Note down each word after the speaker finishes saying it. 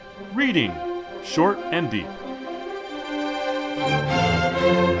Reading Short and Deep.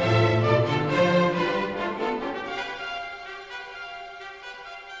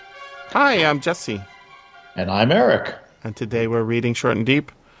 Hi, I'm Jesse. And I'm Eric. And today we're reading Short and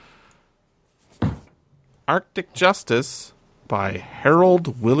Deep. Arctic Justice by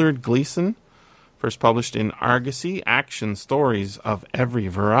Harold Willard Gleason. First published in Argosy, Action Stories of Every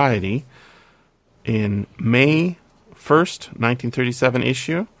Variety in May 1st, 1937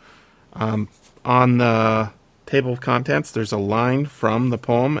 issue. On the table of contents, there's a line from the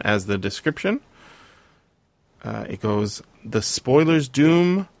poem as the description. It goes, "The spoiler's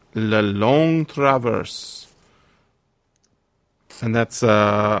doom, le long traverse." And that's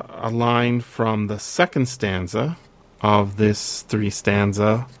a line from the second stanza of this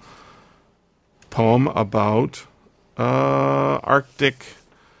three-stanza poem about Arctic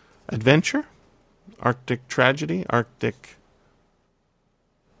adventure, Arctic tragedy, Arctic...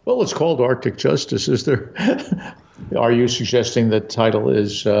 Well, it's called Arctic Justice. Is there? Are you suggesting the title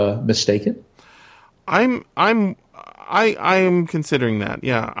is mistaken? I am considering that.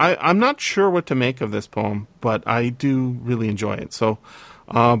 Yeah, I'm not sure what to make of this poem, but I do really enjoy it. So,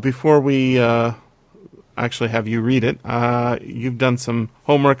 before we actually have you read it, you've done some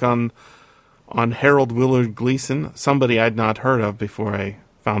homework on Harold Willard Gleason, somebody I'd not heard of before I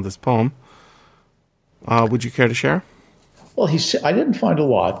found this poem. Would you care to share? Well, I didn't find a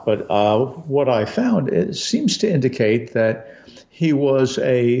lot, but what I found, it seems to indicate that he was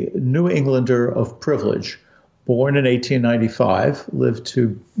a New Englander of privilege, born in 1895, lived to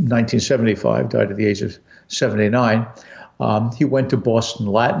 1975, died at the age of 79. He went to Boston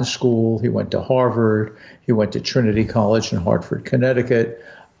Latin School, he went to Harvard, he went to Trinity College in Hartford, Connecticut.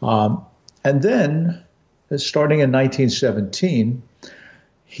 And then, starting in 1917,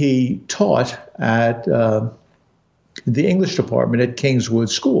 he taught at the English department at Kingswood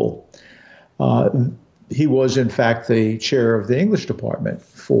School. He was, in fact, the chair of the English department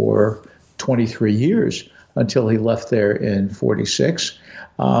for 23 years until he left there in 46.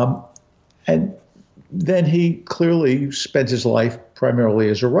 And then he clearly spent his life primarily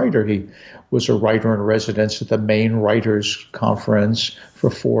as a writer. He was a writer in residence at the Maine Writers Conference for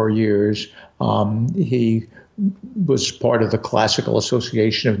 4 years. He was part of the Classical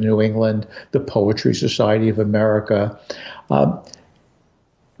Association of New England, the Poetry Society of America.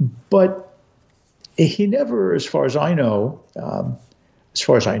 But he never, as far as I know, as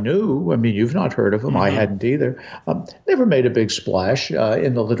far as I knew, I mean, you've not heard of him, I hadn't either, never made a big splash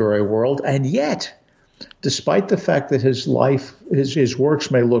in the literary world. And yet, despite the fact that his life, his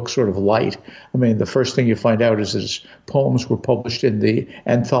works may look sort of light, I mean, the first thing you find out is his poems were published in the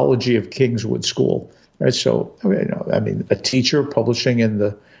Anthology of Kingswood School. Right, so I mean, a teacher publishing in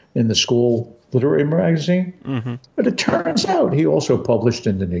the school literary magazine, but it turns out he also published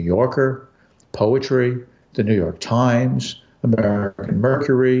in the New Yorker, Poetry, the New York Times, American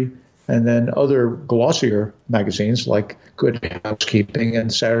Mercury, and then other glossier magazines like Good Housekeeping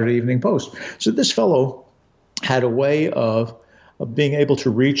and Saturday Evening Post. So this fellow had a way of being able to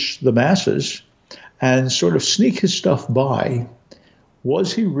reach the masses and sort of sneak his stuff by.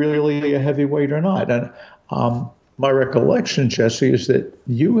 Was he really a heavyweight or not? And my recollection, Jesse, is that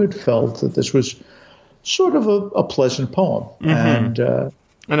you had felt that this was sort of a pleasant poem and a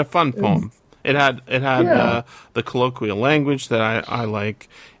fun poem. It had the colloquial language that I like.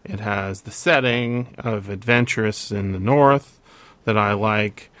 It has the setting of adventurous in the North that I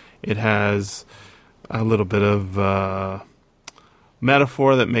like. It has a little bit of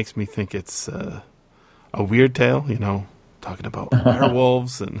metaphor that makes me think it's a weird tale, talking about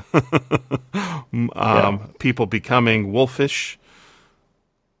werewolves and people becoming wolfish.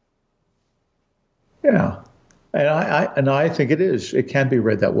 Yeah. And I think it is. It can be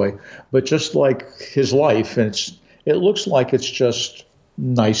read that way. But just like his life, and it looks like it's just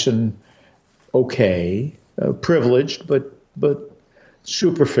nice and okay, privileged, but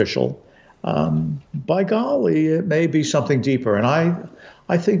superficial. By golly, it may be something deeper. And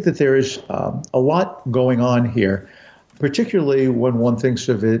I think that there is a lot going on here, particularly when one thinks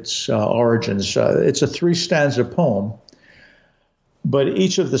of its origins. It's a three-stanza poem, but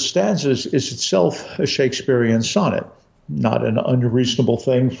each of the stanzas is itself a Shakespearean sonnet, not an unreasonable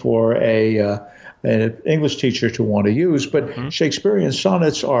thing for an English teacher to want to use, but Shakespearean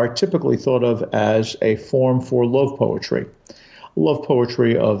sonnets are typically thought of as a form for love poetry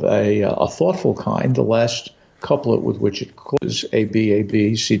of a thoughtful kind. The last couplet with which it closes, A, B, A,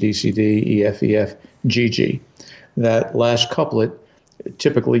 B, C, D, C, D, E, F, E, F, G, G. That last couplet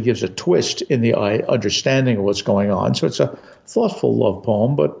typically gives a twist in the understanding of what's going on. So it's a thoughtful love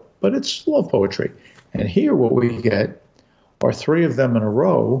poem, but it's love poetry. And here what we get are three of them in a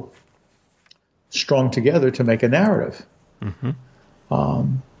row strung together to make a narrative.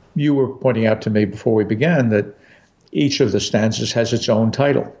 You were pointing out to me before we began that each of the stanzas has its own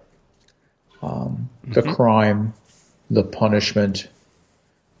title. The crime, the punishment,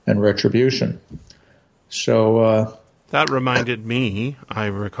 and retribution. So that reminded me, I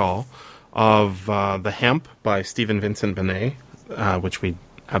recall, of The Hemp by Stephen Vincent Benet, which we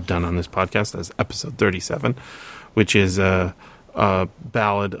have done on this podcast as episode 37, which is a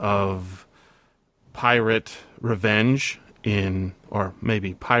ballad of pirate revenge or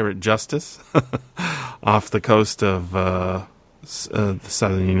maybe pirate justice off the coast of the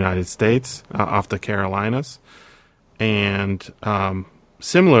southern United States, off the Carolinas. And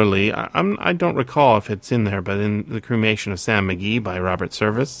similarly, I don't recall if it's in there, but in The Cremation of Sam McGee by Robert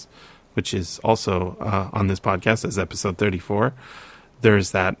Service, which is also on this podcast as episode 34,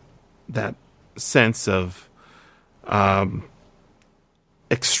 there's that sense of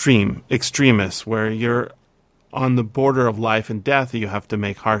extremists, where you're on the border of life and death. You have to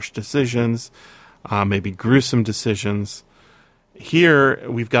make harsh decisions, maybe gruesome decisions. Here,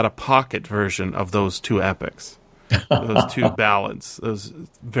 we've got a pocket version of those two epics, those two ballads, those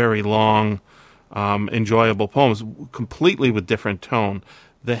very long, enjoyable poems, completely with different tone.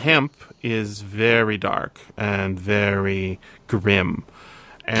 The Hemp is very dark and very grim.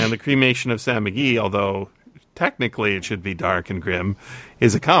 And The Cremation of Sam McGee, although technically it should be dark and grim,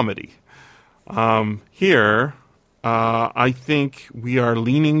 is a comedy. Here, I think we are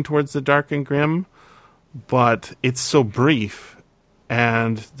leaning towards the dark and grim, but it's so brief,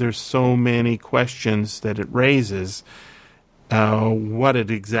 and there's so many questions that it raises. What it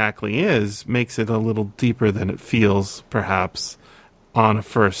exactly is makes it a little deeper than it feels, perhaps, on a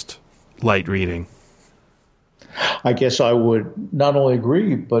first light reading. I guess I would not only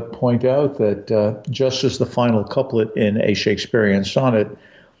agree, but point out that just as the final couplet in a Shakespearean sonnet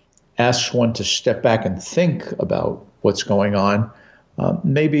asks one to step back and think about what's going on,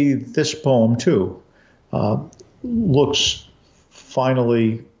 maybe this poem, too, looks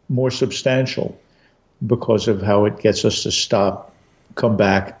finally more substantial because of how it gets us to stop, come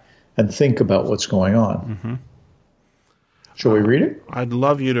back, and think about what's going on. Shall we read it? I'd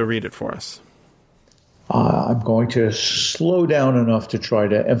love you to read it for us. I'm going to slow down enough to try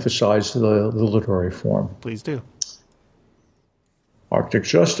to emphasize the literary form. Please do. Arctic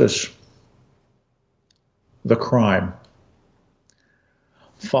Justice. The crime.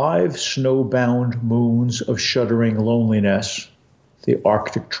 5 snowbound moons of shuddering loneliness, the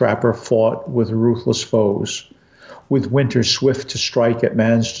Arctic trapper fought with ruthless foes, with winter swift to strike at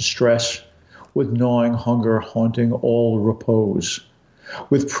man's distress, with gnawing hunger haunting all repose,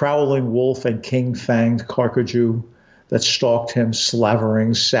 with prowling wolf and king-fanged carcajou that stalked him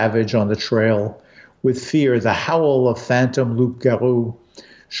slavering savage on the trail, with fear the howl of phantom loup-garou,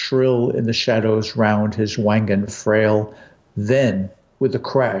 shrill in the shadows round his wangan frail. Then, with the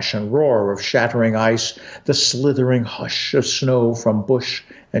crash and roar of shattering ice, the slithering hush of snow from bush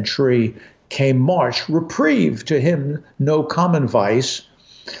and tree, came March, reprieve to him no common vice,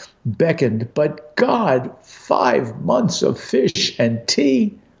 beckoned, but God, 5 months of fish and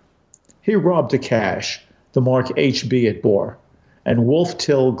tea. He robbed the cache, the mark HB it bore, and wolf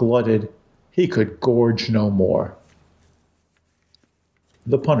till glutted, he could gorge no more.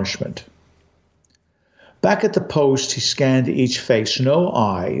 The punishment. Back at the post, he scanned each face. No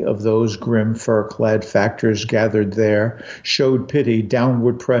eye of those grim fur-clad factors gathered there showed pity.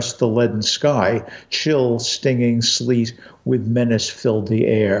 Downward pressed the leaden sky. Chill, stinging sleet with menace filled the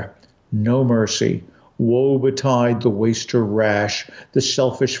air. No mercy. Woe betide the waster rash, the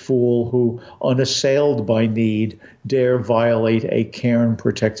selfish fool who, unassailed by need, dare violate a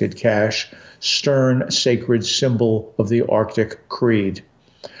cairn-protected cache, stern, sacred symbol of the Arctic creed.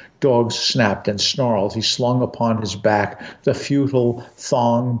 Dogs snapped and snarled. He slung upon his back the futile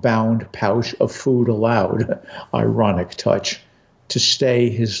thong-bound pouch of food allowed, ironic touch, to stay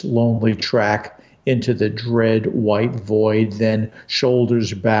his lonely track into the dread white void, then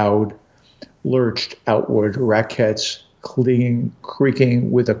shoulders bowed, lurched outward, raquettes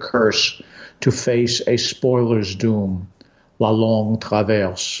creaking with a curse, to face a spoiler's doom, la longue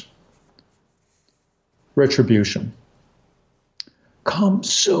traverse. Retribution. Come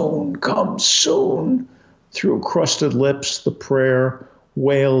soon, through crusted lips the prayer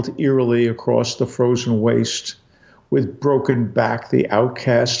wailed eerily across the frozen waste. With broken back the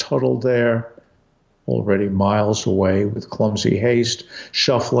outcast huddled there, already miles away with clumsy haste,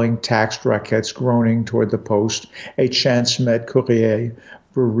 shuffling taxed raquettes groaning toward the post, a chance-met courrier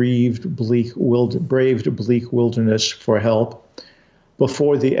braved bleak wilderness for help.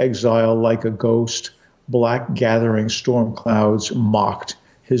 Before the exile like a ghost, black gathering storm clouds mocked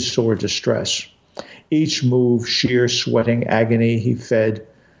his sore distress. Each move sheer sweating agony he fed,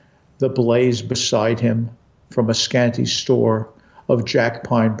 the blaze beside him from a scanty store of jack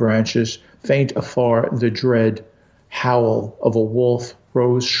pine branches, faint afar the dread howl of a wolf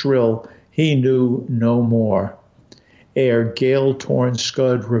rose shrill, he knew no more. Ere gale-torn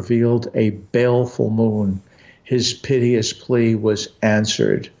scud revealed a baleful moon, his piteous plea was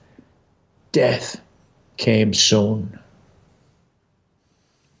answered. Death came soon.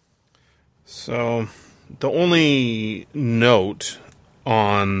 So, the only note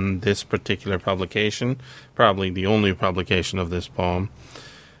on this particular publication, probably the only publication of this poem,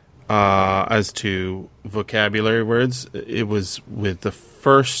 as to vocabulary words, it was with the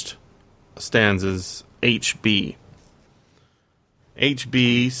first stanzas HB.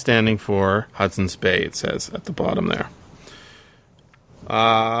 HB standing for Hudson's Bay, it says at the bottom there.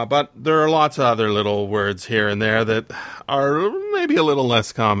 But there are lots of other little words here and there that are maybe a little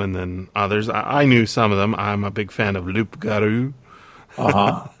less common than others. I knew some of them. I'm a big fan of loup-garou.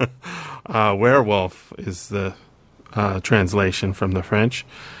 Werewolf is the translation from the French.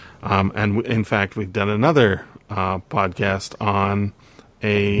 And in fact, we've done another podcast on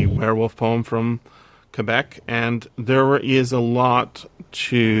a werewolf poem from Quebec, and there is a lot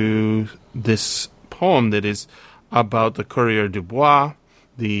to this poem that is about the Coureurs du Bois,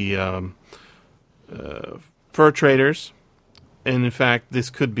 the fur traders. And in fact, this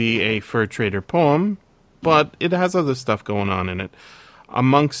could be a fur trader poem, but it has other stuff going on in it.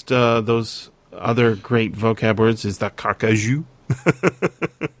 Amongst those other great vocab words is the carcajou,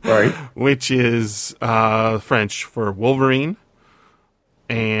 right, which is French for Wolverine.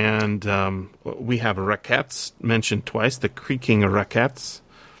 And we have raquettes mentioned twice, the creaking raquettes.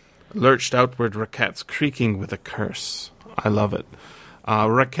 Lurched outward raquettes, creaking with a curse. I love it.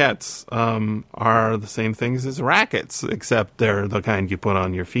 Raquettes are the same things as rackets, except they're the kind you put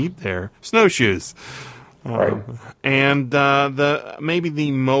on your feet. They're snowshoes. Right. And maybe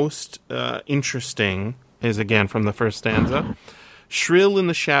the most interesting is, again, from the first stanza. Shrill in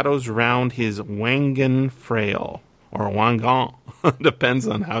the shadows round his wangan frail, or wangan, depends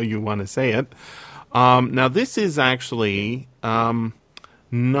on how you want to say it. Now, this is actually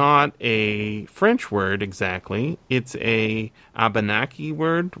not a French word exactly. It's a Abenaki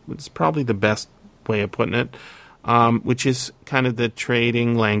word. It's probably the best way of putting it, which is kind of the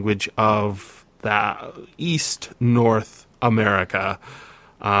trading language of the East North America.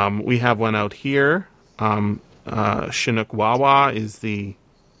 We have one out here. Chinookwawah is the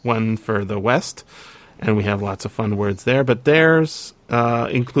one for the West, and we have lots of fun words there. But theirs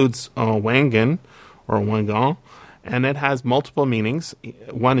includes wangan or wangan, and it has multiple meanings.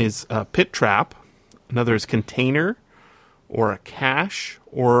 One is a pit trap, another is container, or a cache,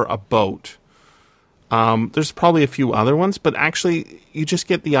 or a boat. There's probably a few other ones, but actually you just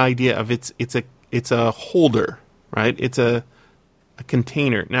get the idea of it's a holder, right? It's a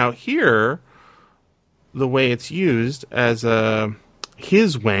container. Now here, the way it's used as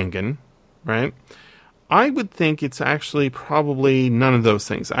his wangan, right? I would think it's actually probably none of those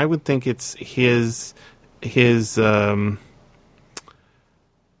things. I would think it's his cache,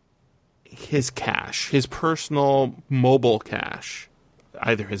 his personal mobile cache,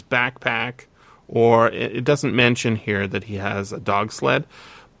 either his backpack, or it doesn't mention here that he has a dog sled,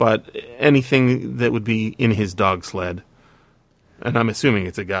 but anything that would be in his dog sled. And I'm assuming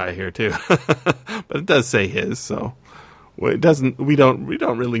it's a guy here too, but it does say his, so it doesn't. We don't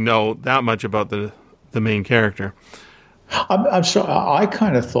really know that much about the main character. I'm sorry. I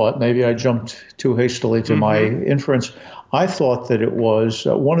kind of thought, maybe I jumped too hastily to my inference. I thought that it was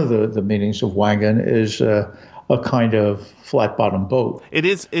one of the meanings of wangan is a kind of flat bottom boat. It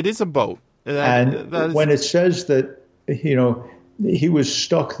is a boat. And when it says that, he was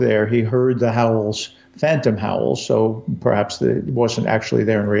stuck there, he heard the howls, phantom howls, so perhaps it wasn't actually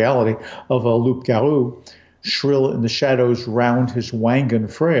there in reality, of a loup-garou, shrill in the shadows round his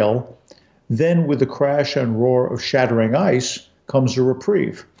wangan frail. Then with the crash and roar of shattering ice comes a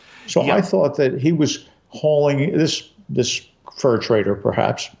reprieve. So I thought that he was hauling, this fur trader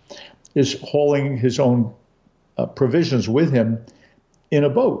perhaps, is hauling his own provisions with him in a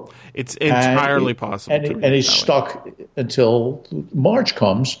boat. It's entirely possible. And he's stuck until March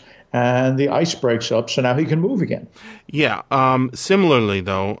comes and the ice breaks up, so now he can move again. Yeah. Similarly,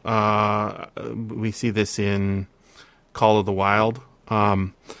 though, we see this in Call of the Wild.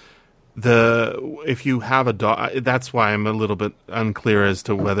 If you have a dog, that's why I'm a little bit unclear as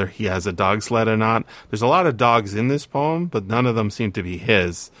to whether he has a dog sled or not. There's a lot of dogs in this poem, but none of them seem to be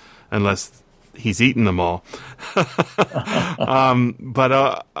his, unless he's eaten them all.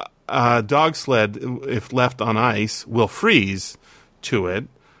 But a dog sled, if left on ice, will freeze to it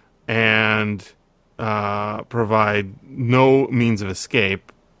and provide no means of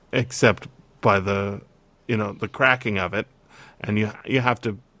escape except by the cracking of it. And you have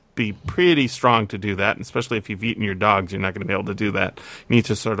to be pretty strong to do that, and especially if you've eaten your dogs, you're not going to be able to do that. You need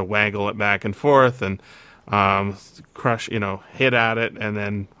to sort of waggle it back and forth and crush, hit at it, and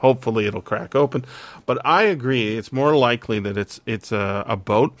then hopefully it'll crack open. But I agree, it's more likely that it's a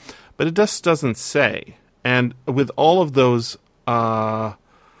boat, but it just doesn't say. And with all of those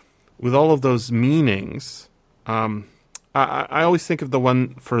meanings, I always think of the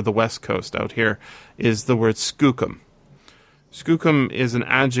one for the West Coast out here is the word skookum. Skookum is an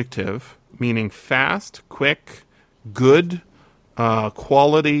adjective meaning fast, quick, good,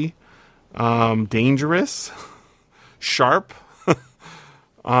 quality, dangerous, sharp.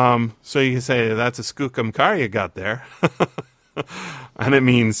 So you can say that's a skookum car you got there. And it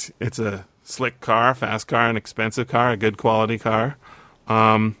means it's a slick car, fast car, an expensive car, a good quality car.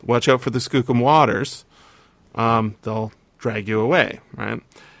 Watch out for the skookum waters. They'll drag you away, right?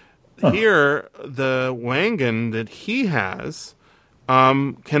 Here, the Wangan that he has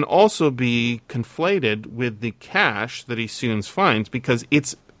can also be conflated with the cache that he soon finds, because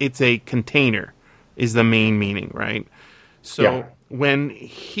it's a container is the main meaning, right? So when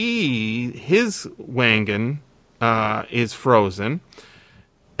his Wangan is frozen,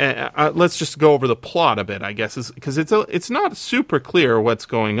 let's just go over the plot a bit, I guess, because it's not super clear what's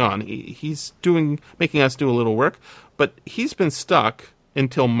going on. He's making us do a little work, but he's been stuck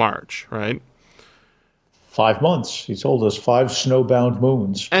until March, right? 5 months. He told us 5 snowbound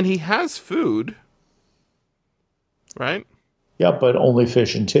moons. And he has food, right? Yeah, but only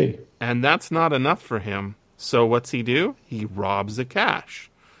fish and tea. And that's not enough for him. So what's he do? He robs a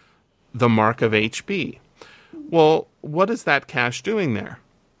cache, the mark of HB. Well, what is that cache doing there?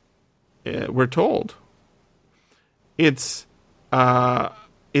 We're told it's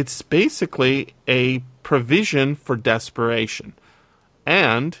basically a provision for desperation,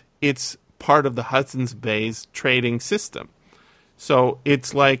 and it's part of the Hudson's Bay's trading system. So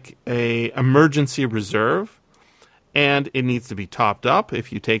it's like a emergency reserve, and it needs to be topped up.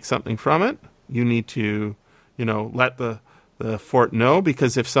 If you take something from it, you need to, let the fort know,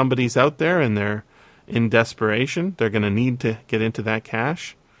 because if somebody's out there and they're in desperation, they're going to need to get into that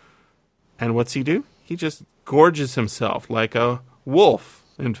cache. And what's he do? He just gorges himself like a wolf.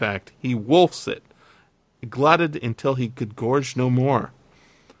 In fact, he wolfs it, glutted until he could gorge no more.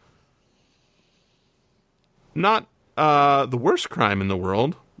 Not the worst crime in the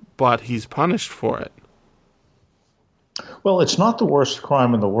world, but he's punished for it. Well, it's not the worst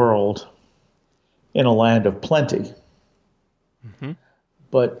crime in the world in a land of plenty. Mm-hmm.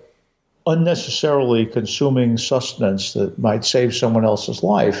 But unnecessarily consuming sustenance that might save someone else's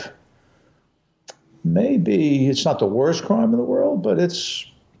life, maybe it's not the worst crime in the world, but it's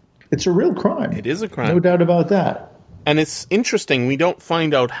a real crime. It is a crime. No doubt about that. And it's interesting, we don't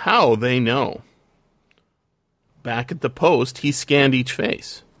find out how they know. Back at the post, he scanned each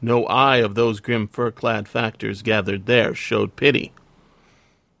face. No eye of those grim fur-clad factors gathered there showed pity.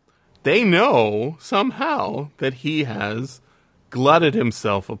 They know, somehow, that he has glutted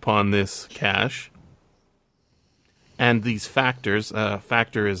himself upon this cache. And these factors,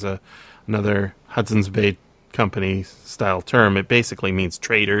 factor is another Hudson's Bay Company style term. It basically means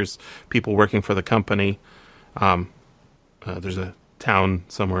traders, people working for the company. There's a town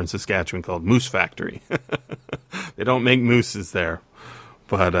somewhere in Saskatchewan called Moose Factory. They don't make mooses there,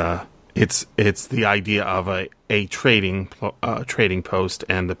 but it's the idea of a trading post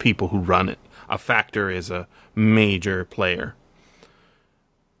and the people who run it. A factor is a major player.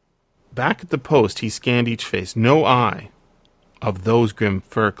 Back at the post, he scanned each face. No eye of those grim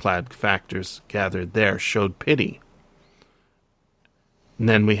fur-clad factors gathered there showed pity. And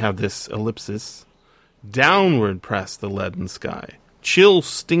then we have this ellipsis. Downward pressed the leaden sky. Chill,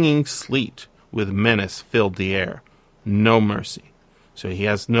 stinging sleet with menace filled the air. No mercy. So he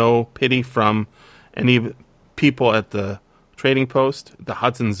has no pity from any people at the trading post, the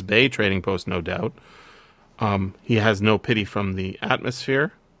Hudson's Bay trading post, no doubt. He has no pity from the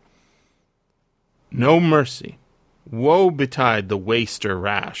atmosphere. No mercy. Woe betide the waster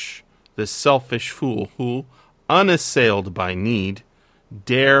rash, the selfish fool who, unassailed by need,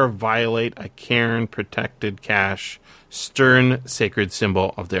 dare violate a cairn-protected cache, stern sacred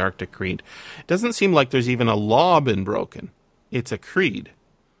symbol of the Arctic Creed. It doesn't seem like there's even a law been broken. It's a creed.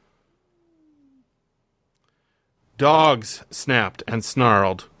 Dogs snapped and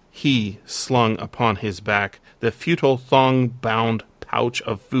snarled. He slung upon his back the futile thong-bound pouch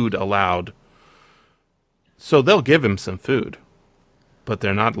of food aloud. So they'll give him some food. but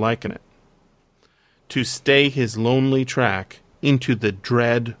they're not liking it. To stay his lonely track into the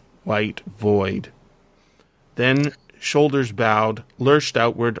dread white void. Then, shoulders bowed, lurched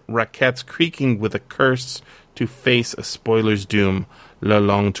outward, raquettes creaking with a curse to face a spoiler's doom, la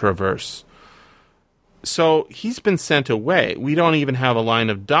longue traverse. So he's been sent away. We don't even have a line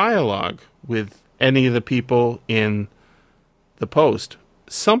of dialogue with any of the people in the post.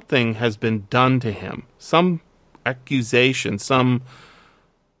 Something has been done to him. Some accusation,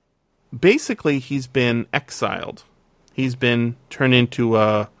 basically he's been exiled. He's been turned into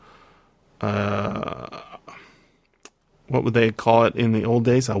what would they call it in the old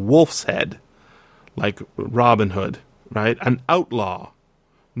days? A wolf's head, like Robin Hood, right? An outlaw,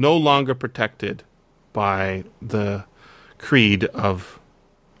 no longer protected by the creed of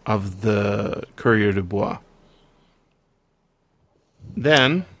the Coureur de Bois.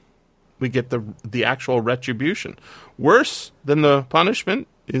 Then we get the actual retribution. Worse than the punishment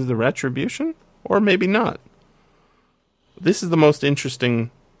is the retribution, or maybe not. This is the most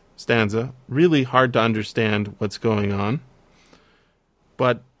interesting stanza. Really hard to understand what's going on.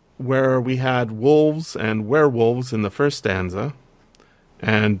 But where we had wolves and werewolves in the first stanza,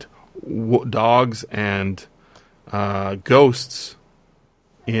 and dogs and ghosts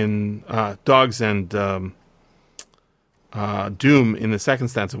in dogs and doom in the second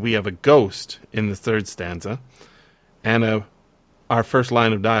stanza, we have a ghost in the third stanza, and our first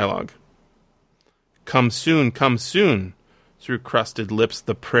line of dialogue. Come soon, through crusted lips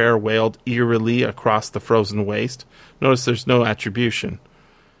the prayer wailed eerily across the frozen waste. Notice there's no attribution.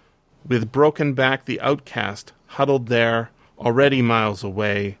 With broken back the outcast, huddled there, already miles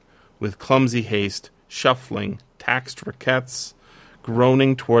away, with clumsy haste, shuffling, taxed raquettes,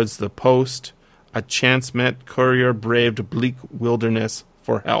 groaning towards the post, a chance-met courier braved bleak wilderness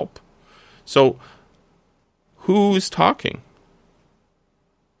for help. So, who's talking?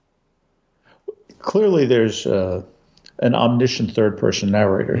 Clearly there's an omniscient third-person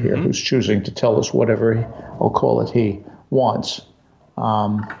narrator here who's choosing to tell us whatever, I'll call it he, wants.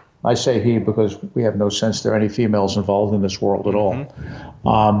 I say he because we have no sense there are any females involved in this world at all.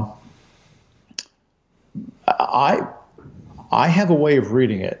 I have a way of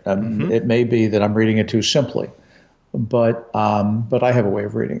reading it. It may be that I'm reading it too simply, but I have a way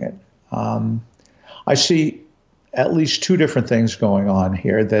of reading it. I see at least two different things going on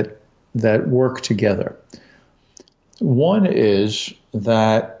here that work together. One is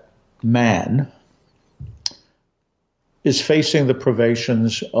that man is facing the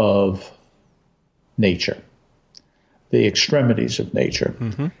privations of nature, the extremities of nature.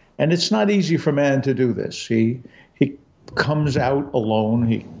 And it's not easy for man to do this. He comes out alone.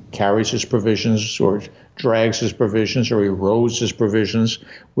 He carries his provisions or drags his provisions, or he rows his provisions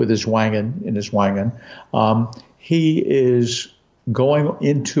with his wangan, in his wangan. He is going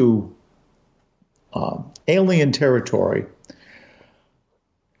into alien territory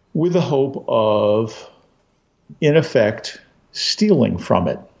with the hope of, in effect, stealing from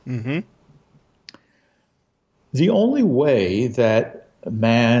it. The only way that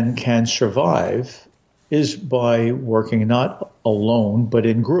man can survive is by working not alone, but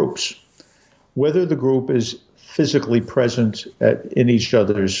in groups. Whether the group is physically present in each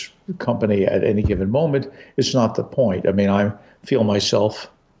other's company at any given moment is not the point. I mean, I feel myself,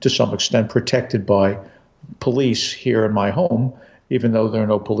 to some extent, protected by police here in my home, even though there are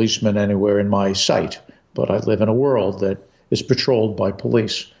no policemen anywhere in my sight. But I live in a world that is patrolled by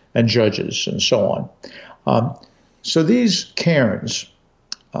police and judges and so on. So these cairns,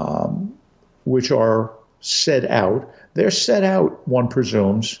 which are set out, they're set out, one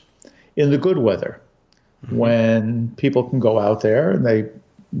presumes, in the good weather, when people can go out there and they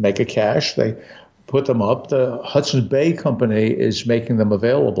make a cache, they put them up. The Hudson's Bay Company is making them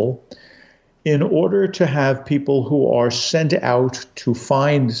available in order to have people who are sent out to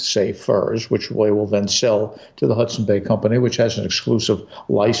find, say, furs, which they will then sell to the Hudson Bay Company, which has an exclusive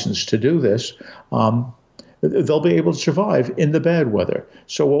license to do this. They'll be able to survive in the bad weather.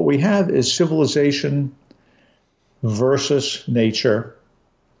 So what we have is civilization versus nature.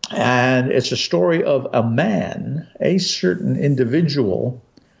 And it's a story of a man, a certain individual,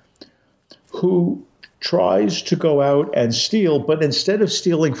 who tries to go out and steal, but instead of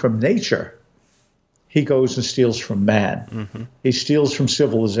stealing from nature, he goes and steals from man. He steals from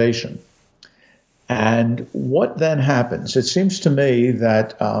civilization. And what then happens? It seems to me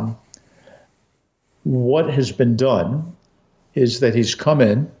that what has been done is that he's come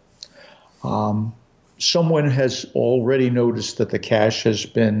in. Someone has already noticed that the cache has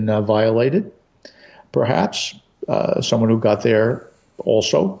been violated. Perhaps someone who got there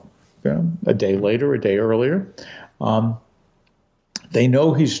also, a day later, a day earlier. They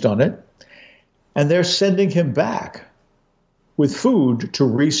know he's done it, and they're sending him back with food to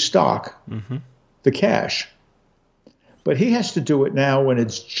restock the cache. But he has to do it now when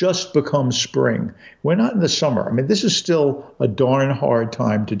it's just become spring. We're not in the summer. I mean, this is still a darn hard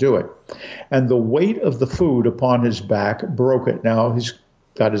time to do it. And the weight of the food upon his back broke it. Now, he's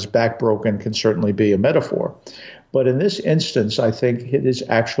got his back broken can certainly be a metaphor. But in this instance, I think it is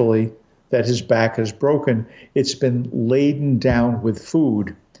actually that his back is broken. It's been laden down with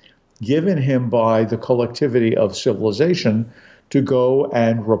food given him by the collectivity of civilization to go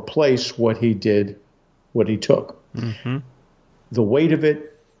and replace what he did, what he took. The weight of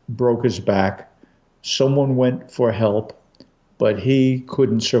it broke his back. Someone went for help, but he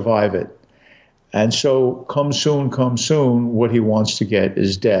couldn't survive it. And so come soon, what he wants to get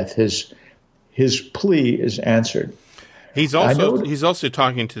is death. His plea is answered. He's also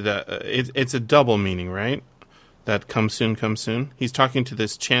talking to it's a double meaning, right? That come soon, come soon. He's talking to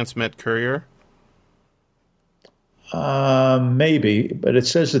this chance met courier. Maybe, but it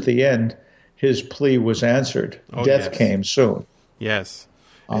says at the end, his plea was answered. Death came soon. Yes,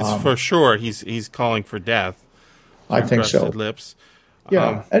 it's for sure. He's calling for death. I think so. Lips.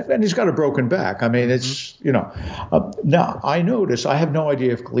 Yeah, and he's got a broken back. I mean, it's now I notice. I have no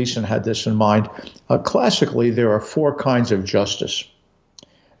idea if Gleason had this in mind. Classically, there are four kinds of justice.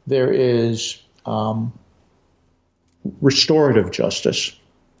 There is restorative justice,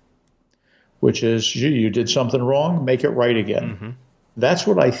 which is you did something wrong, make it right again. That's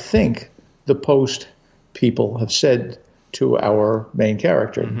what I think the Post people have said to our main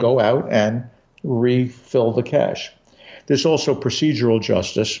character. Go out and refill the cache. There's also procedural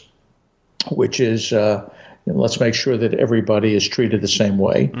justice, which is let's make sure that everybody is treated the same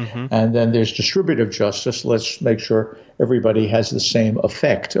way. And then there's distributive justice. Let's make sure everybody has the same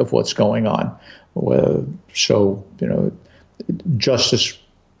effect of what's going on. So, justice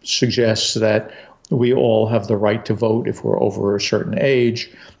suggests that we all have the right to vote if we're over a certain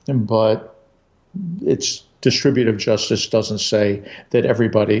age, but it's distributive justice doesn't say that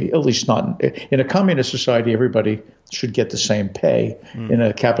everybody, at least not in a communist society, everybody should get the same pay. In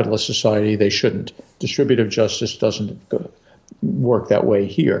a capitalist society, they shouldn't. Distributive justice doesn't work that way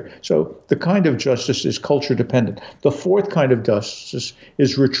here. So the kind of justice is culture dependent. The fourth kind of justice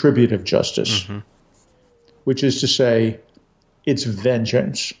is retributive justice, which is to say it's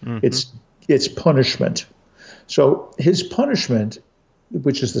vengeance. It's punishment. So his punishment,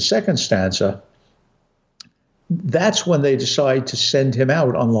 which is the second stanza, that's when they decide to send him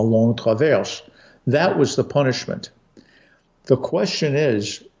out on La Longue Traverse. That was the punishment. The question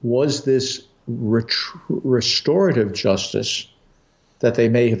is, was this restorative justice that they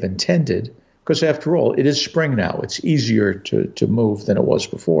may have intended? Because after all, it is spring now. It's easier to move than it was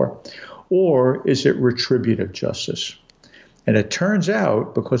before. Or is it retributive justice? And it turns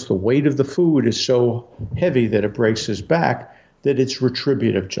out, because the weight of the food is so heavy that it breaks his back, that it's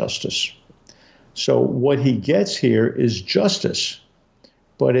retributive justice. So what he gets here is justice,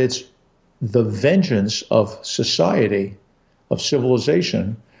 but it's the vengeance of society, of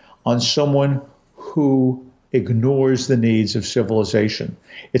civilization, on someone who ignores the needs of civilization.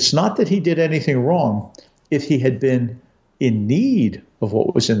 It's not that he did anything wrong if he had been in need of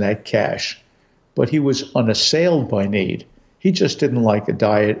what was in that cache, but he was unassailed by need. He just didn't like a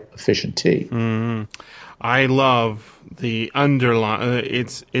diet of fish and tea. I love the underline.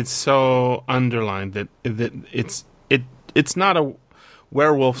 It's so underlined that it's not a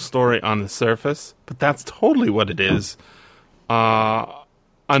werewolf story on the surface, but that's totally what it is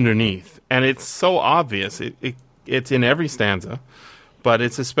underneath, and it's so obvious. It's in every stanza, but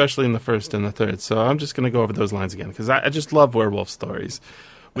it's especially in the first and the third. So I'm just going to go over those lines again because I just love werewolf stories.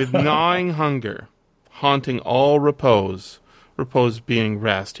 With gnawing hunger haunting all repose being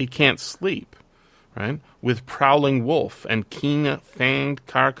rest, he can't sleep. Right? With prowling wolf and keen-fanged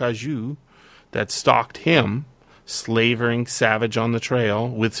carcajou that stalked him, slavering savage on the trail,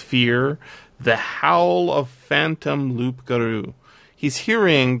 with fear, the howl of phantom loup-garou. He's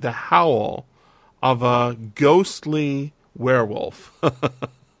hearing the howl of a ghostly werewolf.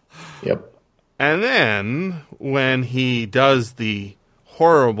 Yep. And then, when he does the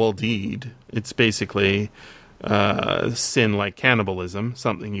horrible deed, it's basically sin like cannibalism,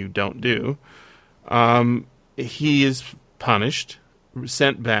 something you don't do. He is punished,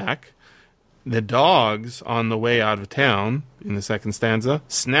 sent back. The dogs on the way out of town, in the second stanza,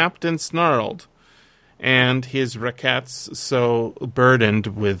 snapped and snarled. And his raquettes, so burdened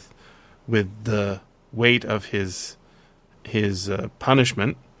with the weight of his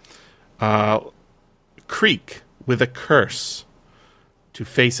punishment, creak with a curse. to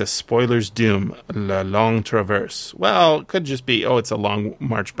face a spoiler's doom, la longue traverse. Well, it could just be, it's a long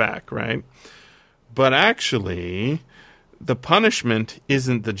march back, right? But actually, the punishment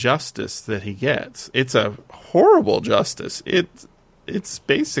isn't the justice that he gets. It's a horrible justice. It's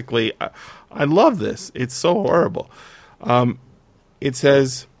basically, I love this. It's so horrible. It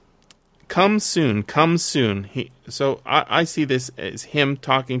says, come soon, come soon. So I see this as him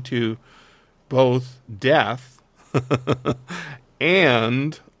talking to both death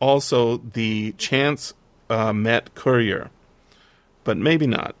and also the chance met courier. But maybe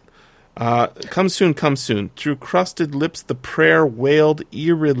not. Come soon, come soon. Through crusted lips the prayer wailed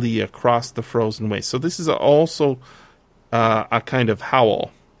eerily across the frozen waste. So this is also a kind of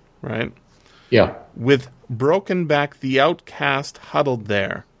howl, right? Yeah. With broken back the outcast huddled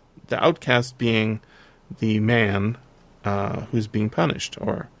there. The outcast being the man who's being punished,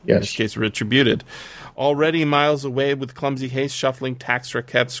 or in this case retributed. Already miles away with clumsy haste, shuffling tax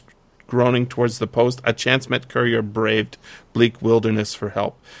raquettes groaning towards the post, a chance-met courier braved bleak wilderness for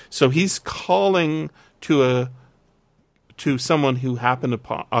help. So he's calling to someone who happened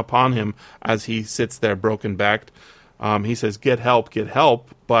upon him as he sits there broken-backed. He says, get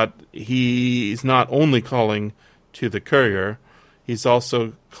help, but he's not only calling to the courier, he's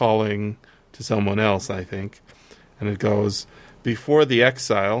also calling to someone else, I think. And it goes, before the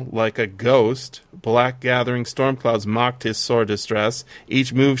exile, like a ghost, black gathering storm clouds mocked his sore distress.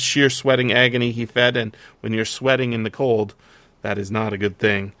 Each move sheer sweating agony he fed, and when you're sweating in the cold, that is not a good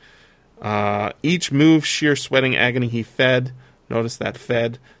thing. Each move sheer sweating agony he fed. Notice that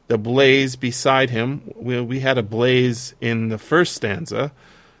fed. The blaze beside him. We had a blaze in the first stanza,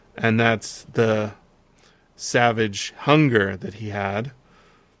 and that's the savage hunger that he had.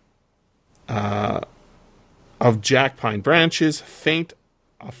 Of jack pine branches, faint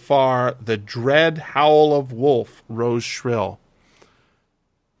afar, the dread howl of wolf rose shrill.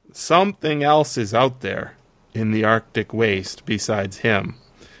 Something else is out there in the Arctic waste besides him.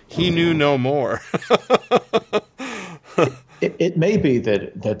 He knew no more. It may be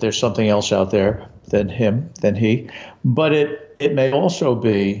that there's something else out there than he, but it may also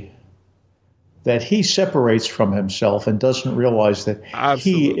be that he separates from himself and doesn't realize that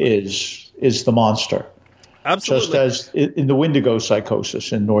Absolutely. He is the monster. Absolutely. Just as in the Wendigo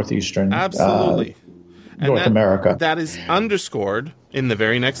psychosis in northeastern Absolutely. North America. That is underscored in the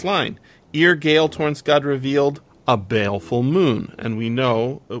very next line. Ere gale torn scud revealed a baleful moon. And we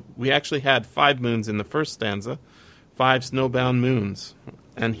know, we actually had 5 moons in the first stanza, 5 snowbound moons.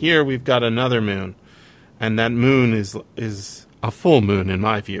 And here we've got another moon. And that moon is a full moon in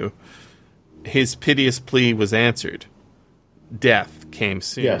my view. His piteous plea was answered. Death came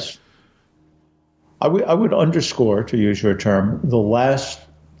soon. Yes. I would underscore, to use your term, the last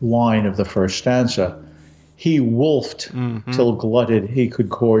line of the first stanza. He wolfed till glutted he could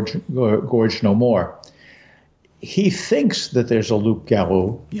gorge no more. He thinks that there's a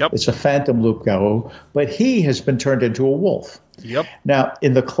loup-garou. Yep. It's a phantom loup-garou, but he has been turned into a wolf. Yep. Now,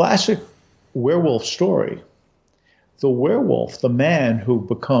 in the classic werewolf story, the werewolf, the man who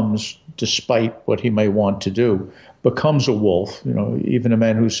becomes, despite what he may want to do, becomes a wolf. You know, even a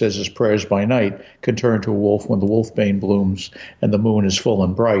man who says his prayers by night can turn to a wolf when the wolfbane blooms and the moon is full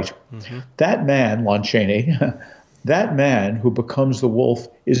and bright. Mm-hmm. That man, Lon Chaney, that man who becomes the wolf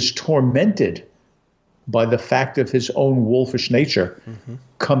is tormented by the fact of his own wolfish nature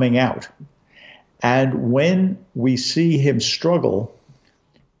coming out. And when we see him struggle,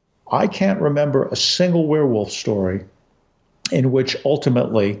 I can't remember a single werewolf story in which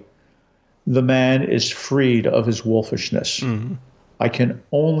ultimately the man is freed of his wolfishness. Mm-hmm. I can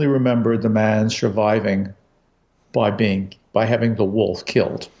only remember the man surviving by having the wolf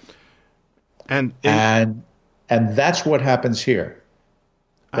killed. And that's what happens here.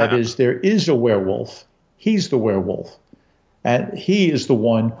 That is, there is a werewolf. He's the werewolf. And he is the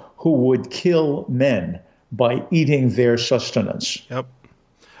one who would kill men by eating their sustenance. Yep.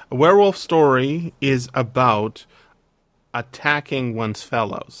 A werewolf story is about attacking one's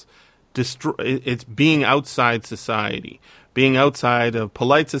fellows. It's being outside society, being outside of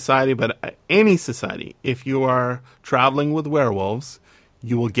polite society, but any society. If you are traveling with werewolves,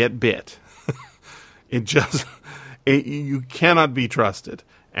 you will get bit. You cannot be trusted.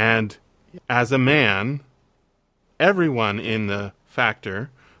 And as a man, everyone in the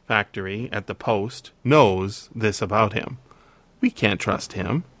factory at the post knows this about him. We can't trust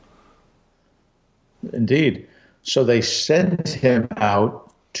him. Indeed. So they send him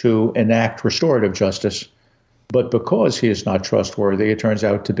out to enact restorative justice, but because he is not trustworthy, it turns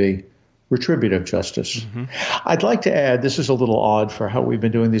out to be retributive justice. I'd like to add, this is a little odd for how we've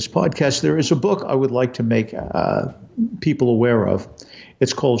been doing these podcasts. There is a book I would like to make people aware of.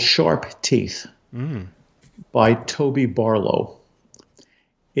 It's called Sharp Teeth by Toby Barlow.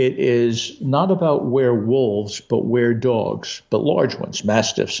 It is not about werewolves, but weredogs, but large ones,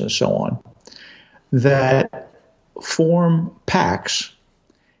 mastiffs and so on, that form packs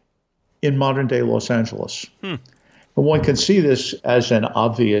in modern-day Los Angeles. And one can see this as an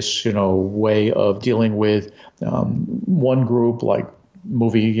obvious, way of dealing with one group like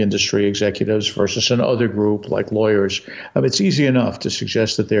movie industry executives versus another group like lawyers. It's easy enough to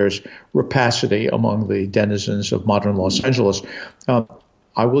suggest that there's rapacity among the denizens of modern Los Angeles.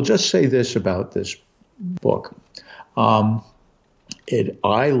 I will just say this about this book. I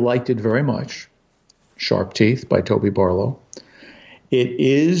liked it very much, Sharp Teeth by Toby Barlow. It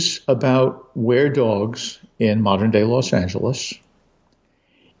is about weredogs in modern-day Los Angeles.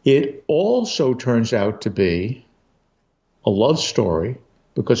 It also turns out to be a love story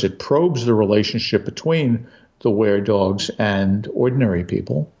because it probes the relationship between the weredogs and ordinary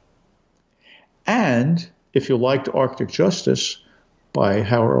people. And if you liked Arctic Justice by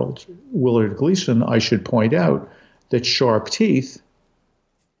Harold Willard Gleason, I should point out that Sharp Teeth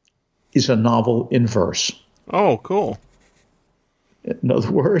is a novel in verse. Oh, cool. In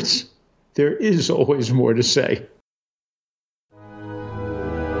other words, there is always more to say.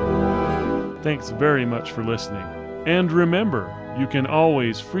 Thanks very much for listening. And remember, you can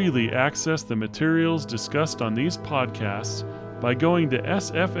always freely access the materials discussed on these podcasts by going to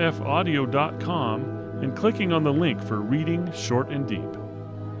sffaudio.com and clicking on the link for Reading Short and Deep.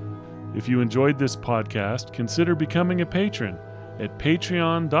 If you enjoyed this podcast, consider becoming a patron at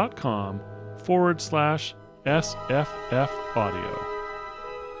patreon.com/SFF Audio.